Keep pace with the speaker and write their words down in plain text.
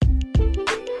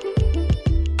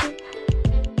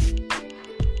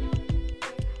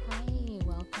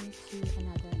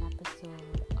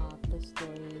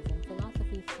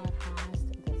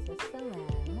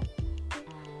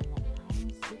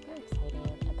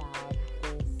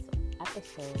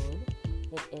episode.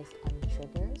 It is on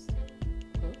triggers,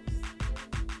 hooks,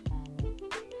 and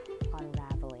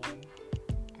unraveling.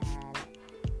 And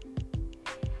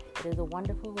it is a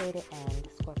wonderful way to end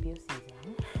Scorpio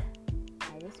season.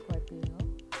 As a Scorpio,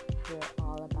 we're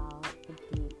all about the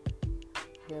deep,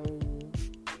 really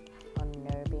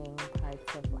unnerving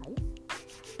parts of life.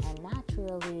 And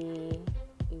naturally,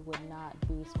 it would not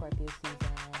be Scorpio season,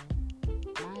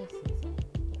 my season,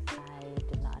 if I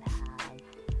did not have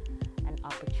an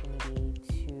opportunity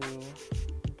to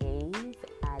gaze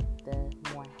at the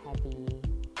more heavy,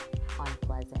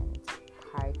 unpleasant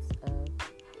parts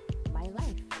of my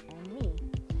life and me.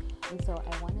 And so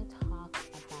I want to talk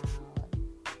about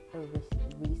a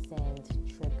recent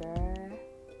trigger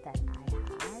that I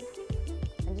had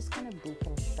and just kind of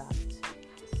deconstruct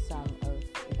some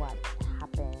of what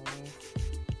happens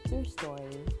through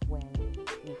story when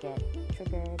we get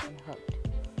triggered and hooked.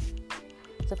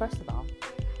 So first of all,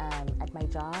 at my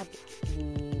job,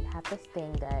 we have this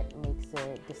thing that makes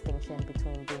a distinction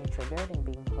between being triggered and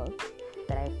being hooked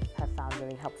that I have found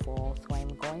really helpful, so I'm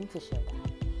going to share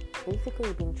that.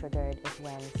 Basically, being triggered is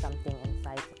when something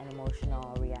incites an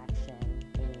emotional reaction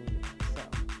in you.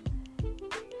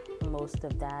 So most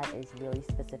of that is really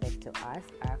specific to us,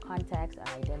 our context,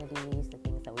 our identities, the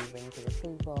things that we bring to the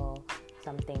table.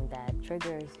 Something that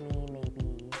triggers me may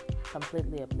be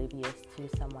completely oblivious to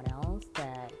someone else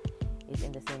that is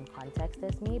in the same context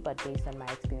as me, but based on my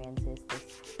experiences, this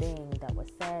thing that was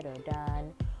said or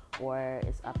done or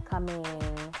is upcoming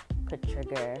could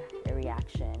trigger a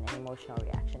reaction, an emotional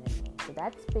reaction in me. So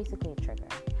that's basically a trigger.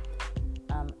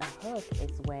 A hook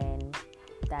is when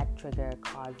that trigger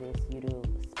causes you to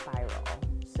spiral.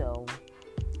 So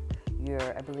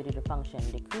your ability to function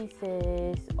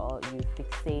decreases, or you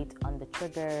fixate on the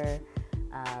trigger.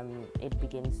 It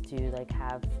begins to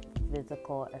have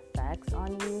physical effects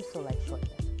on you, so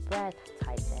shortness of breath,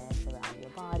 tightness around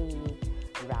your body,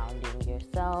 rounding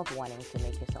yourself, wanting to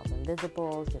make yourself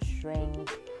invisible, to shrink,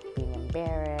 being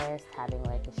embarrassed, having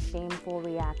a shameful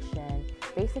reaction.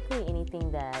 Basically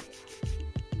anything that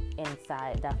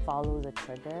follows a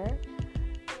trigger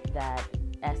that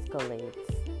escalates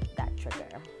that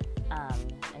trigger.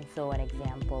 And so an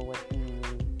example would be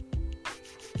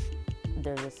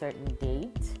there's a certain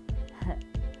date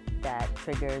that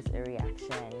triggers a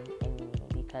reaction in me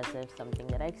because of something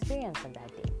that I experienced on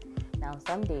that date. Now,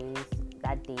 some days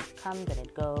that date comes and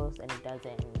it goes and it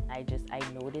doesn't. I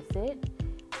notice it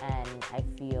and I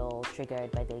feel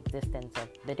triggered by the existence of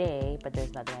the day, but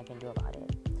there's nothing I can do about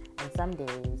it. And some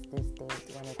days, this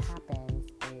date, when it happens,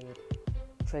 it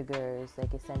triggers,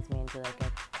 it sends me into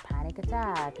a panic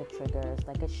attack. It triggers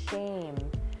a shame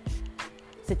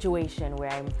situation where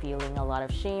I'm feeling a lot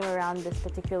of shame around this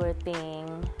particular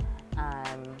thing,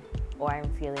 or I'm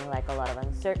feeling a lot of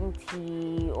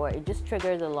uncertainty, or it just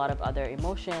triggers a lot of other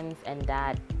emotions, and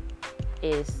that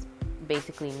is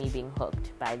basically me being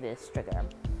hooked by this trigger.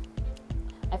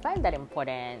 I find that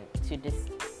important to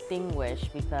distinguish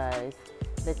because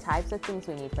the types of things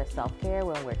we need for self-care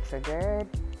when we're triggered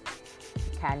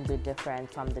can be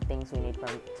different from the things we need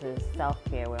to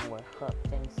self-care when we're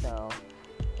hooked. And so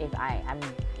if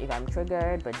I'm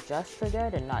triggered but just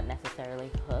triggered and not necessarily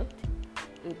hooked,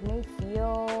 it may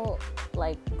feel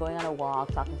like going on a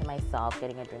walk, talking to myself,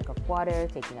 getting a drink of water,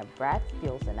 taking a breath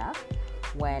feels enough.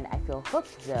 When I feel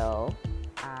hooked though,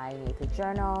 I need to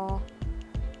journal,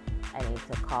 I need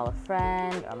to call a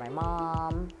friend or my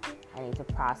mom, I need to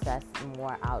process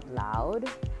more out loud,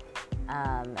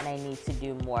 and I need to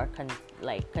do more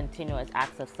continuous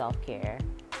acts of self-care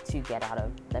to get out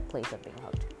of that place of being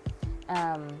hooked.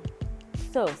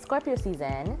 So Scorpio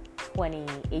season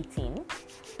 2018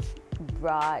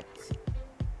 brought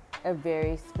a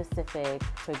very specific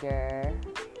trigger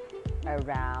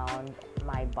around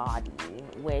my body,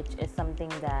 which is something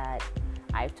that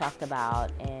I've talked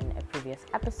about in a previous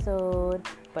episode,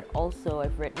 but also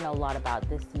I've written a lot about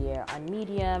this year on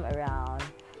Medium around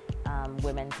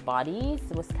women's bodies.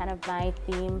 It was kind of my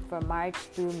theme for March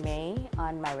through May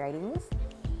on my writings,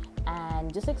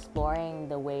 and just exploring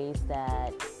the ways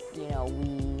that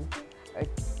we are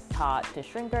taught to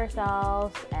shrink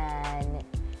ourselves. And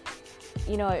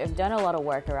I've done a lot of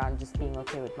work around just being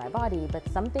okay with my body, but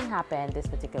something happened this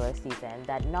particular season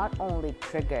that not only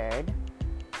triggered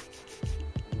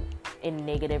a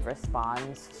negative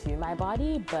response to my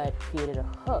body, but created a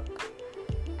hook.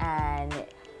 And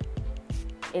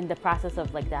in the process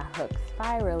of that hook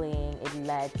spiraling, it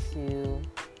led to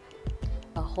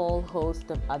a whole host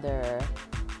of other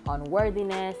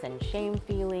unworthiness and shame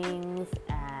feelings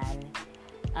and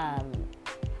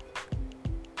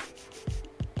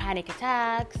panic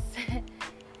attacks,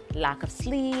 lack of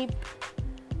sleep,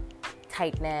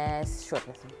 tightness,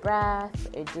 shortness of breath.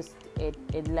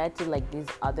 It led to like these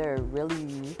other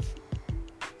really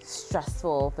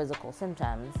stressful physical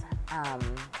symptoms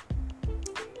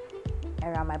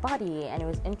around my body. And it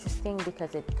was interesting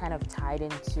because it kind of tied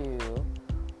into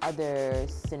other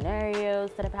scenarios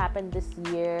that have happened this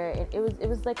year. It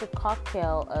was like a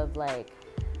cocktail of like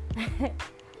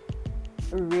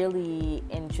really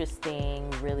interesting,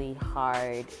 really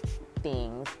hard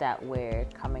things that were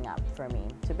coming up for me.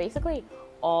 So basically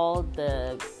all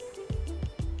the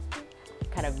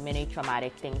kind of mini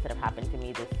traumatic things that have happened to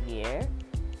me this year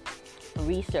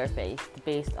resurfaced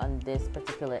based on this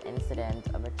particular incident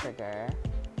of a trigger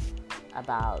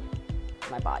about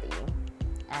my body.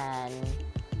 And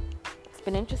it's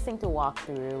been interesting to walk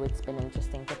through, it's been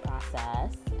interesting to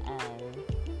process,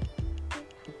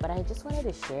 but I just wanted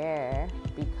to share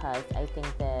because I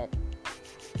think that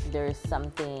there's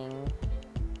some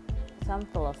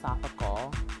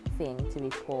philosophical thing to be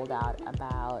pulled out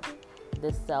about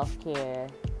the self-care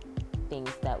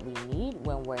things that we need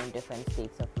when we're in different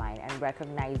states of mind, and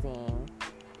recognizing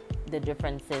the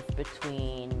differences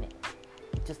between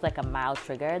just like a mild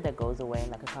trigger that goes away in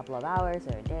like a couple of hours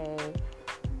or a day,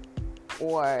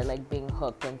 or like being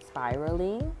hooked and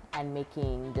spiraling and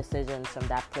making decisions from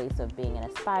that place of being in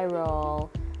a spiral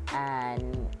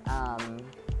and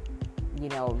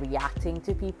reacting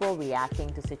to people, reacting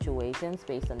to situations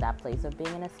based on that place of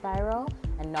being in a spiral,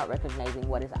 and not recognizing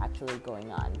what is actually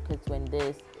going on. Because when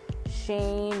this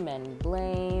shame and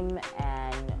blame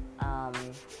and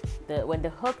when the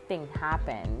hook thing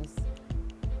happens,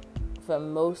 for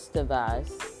most of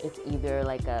us, it's either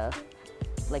like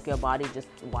your body just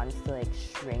wants to like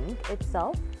shrink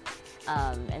itself,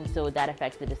 and so that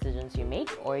affects the decisions you make,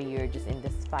 or you're just in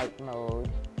this fight mode,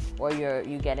 or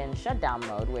you get in shutdown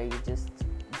mode where you just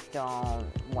don't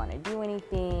want to do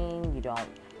anything, you don't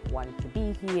want to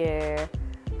be here.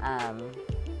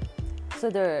 So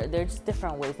there are just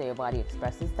different ways that your body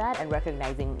expresses that, and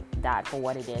recognizing that for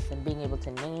what it is and being able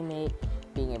to name it,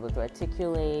 being able to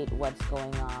articulate what's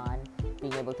going on,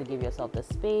 being able to give yourself the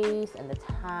space and the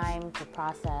time to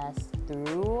process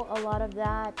through a lot of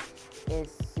that is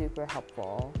super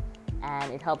helpful.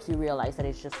 And it helps you realize that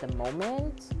it's just a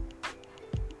moment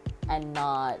and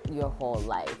not your whole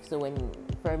life. So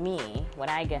for me, when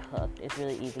I get hooked, it's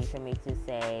really easy for me to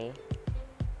say,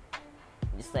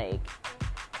 just like,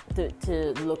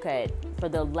 to look at, for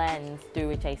the lens through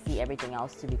which I see everything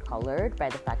else to be colored by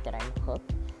the fact that I'm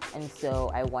hooked. And so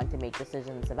I want to make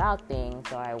decisions about things,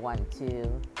 or I want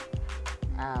to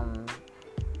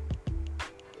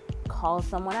call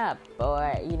someone up,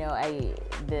 or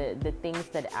the things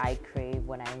that I crave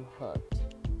when I'm hooked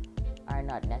are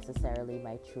not necessarily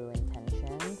my true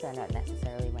intentions, are not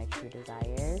necessarily my true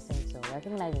desires. And so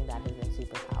recognizing that has been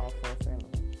super powerful for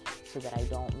me, so that I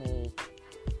don't make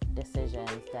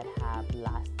decisions that have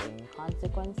lasting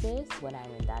consequences when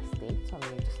I'm in that state. So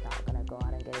I'm just not gonna go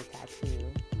out and get a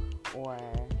tattoo, or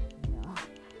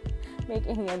make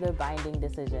any other binding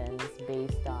decisions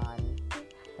based on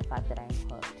the fact that I'm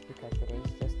hooked, because it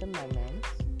is just a moment.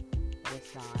 It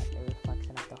is not a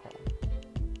reflection of the whole.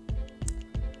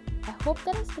 I hope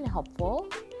that has been helpful.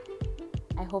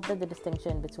 I hope that the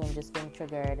distinction between just being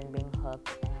triggered and being hooked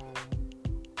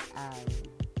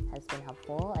has been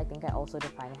helpful. I think I also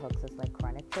define hooks as like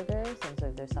chronic triggers, and so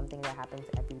if there's something that happens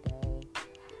every day,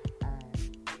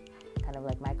 kind of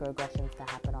like microaggressions that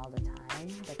happen all the time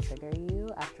that trigger you,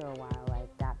 after a while, like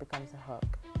that becomes a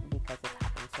hook because it's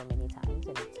happened so many times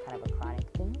and it's kind of a chronic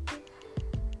thing.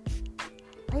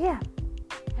 But yeah,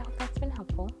 I hope that's been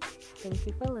helpful. Thank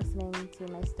you for listening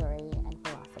to my story and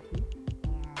philosophy.